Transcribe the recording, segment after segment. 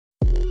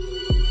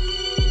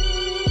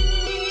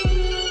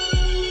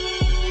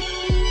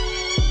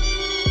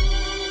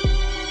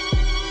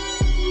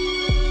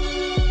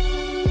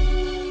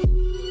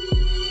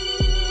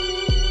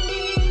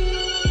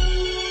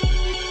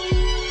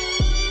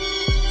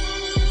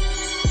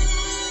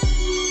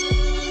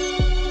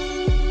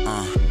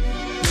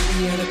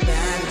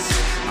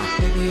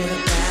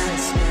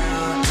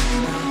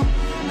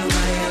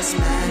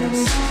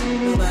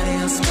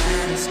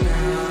matters,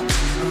 girl.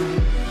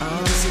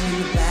 Listen in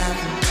the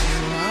bathroom,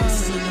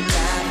 listen in the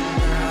bathroom,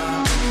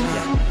 girl.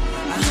 Yeah,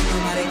 I hope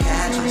nobody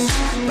catch us,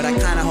 but I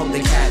kinda hope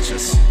they catch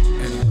us.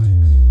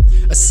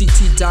 A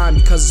CT dime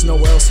because there's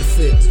nowhere else to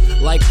fit.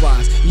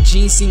 Likewise, your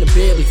jeans seem to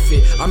barely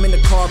fit. I'm in the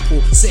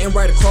carpool, sitting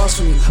right across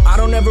from you. I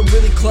don't ever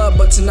really club,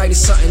 but tonight is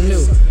something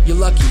new. You're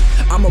lucky,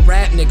 I'm a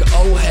rap nigga,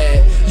 old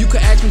head. You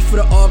could ask me for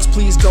the aux,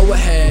 please go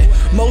ahead.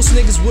 Most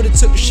niggas would've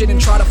took the shit and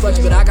tried to flex,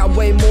 but I got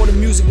way more than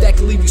music that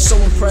could leave you so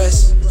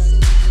impressed.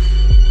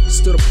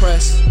 Still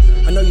depressed,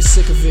 I know you're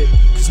sick of it,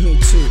 cause me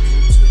too.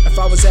 If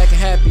I was acting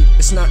happy,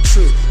 it's not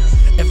true.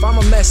 If I'm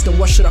a mess, then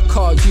what should I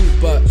call you?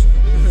 But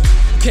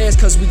cares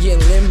cause we in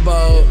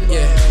limbo,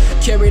 yeah.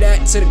 Carry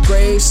that to the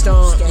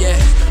gravestone, yeah.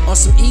 On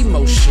some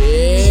emo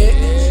shit.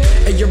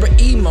 And you're an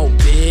emo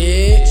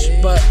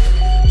bitch, but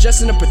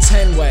just in a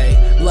pretend way.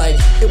 Like,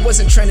 it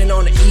wasn't trending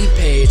on the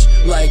E-page.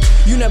 Like,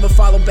 you never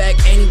follow back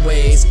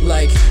anyways.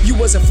 Like, you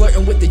wasn't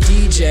flirting with the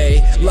DJ.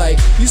 Like,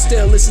 you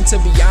still listen to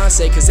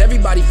Beyonce, cause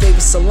everybody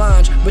favors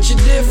Solange, but you're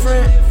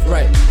different,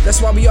 right? That's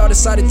why we all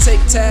decided to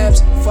take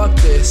tabs. Fuck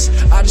this,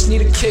 I just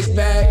need a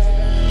kickback.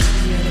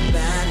 You're the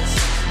baddest,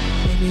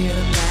 baby, you're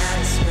the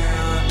baddest,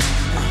 girl.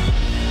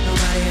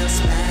 Nobody else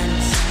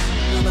matters,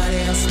 nobody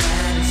else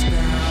matters,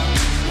 girl.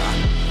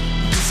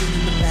 Listen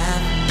in the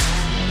bathroom,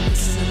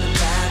 listen in the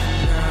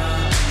bathroom,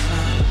 girl.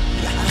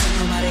 I hope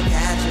nobody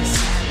catches,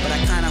 but I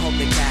kinda hope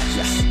they catch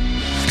us.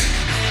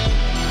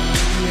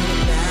 Baby, you're the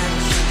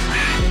baddest,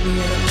 baby,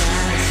 you're the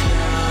baddest,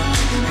 girl.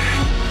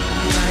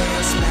 Nobody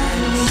else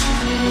matters,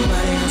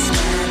 nobody else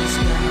matters,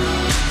 girl.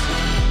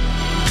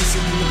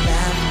 Listen in the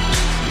bathroom,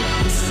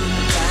 listen in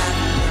the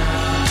bathroom,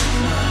 girl.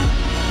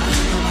 I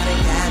hope nobody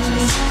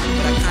catches,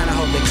 but I kinda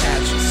hope they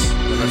catch us.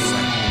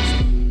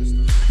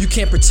 You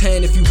can't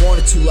pretend if you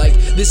wanted to, like,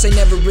 this ain't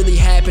never really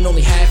happened,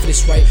 only half of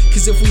this right.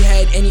 Cause if we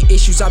had any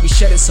issues, I'd be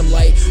shedding some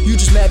light. You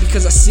just mad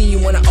because I see you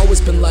when I always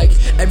been like,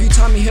 every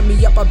time you hit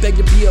me up, I beg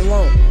to be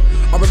alone.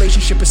 Our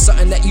relationship is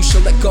something that you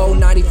should let go.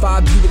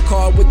 95 Buick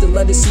car with the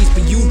leather seats,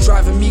 but you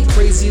driving me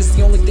crazy is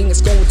the only thing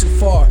that's going too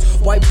far.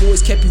 White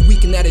boys kept you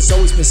weak and that has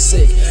always been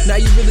sick. Now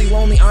you really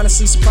lonely,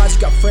 honestly surprised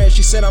you got friends.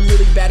 She said I'm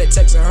really bad at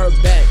texting her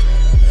back.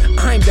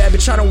 I ain't bad,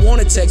 bitch, I don't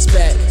wanna text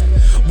back.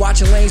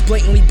 Watching lanes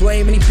blatantly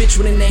blame any bitch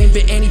with a name,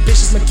 but any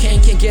bitch's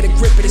McCain can't get a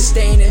grip of the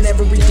stain. And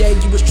every day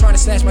you was trying to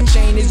snatch my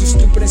chain. Is you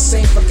stupid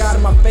insane? Fuck out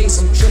of my face,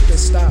 I'm tripping,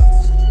 stop.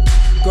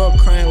 Girl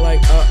crying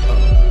like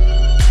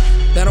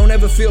that don't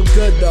ever feel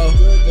good though.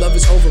 Love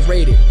is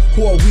overrated,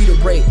 who are we to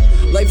rate?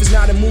 Life is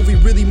not a movie,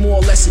 really more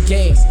or less a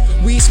game.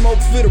 Weed smoke,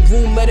 fill the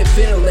room, let it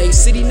ventilate.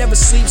 City never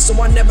sleeps, so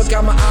I never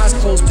got my eyes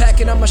closed.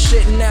 Packing up my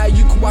shit and now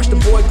you can watch the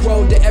boy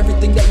grow. Did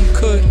everything that you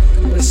could,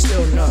 but it's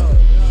still no.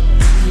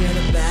 You're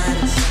the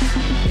baddest,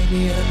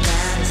 baby, you're the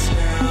baddest,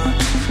 girl.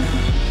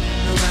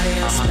 Nobody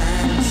else matters.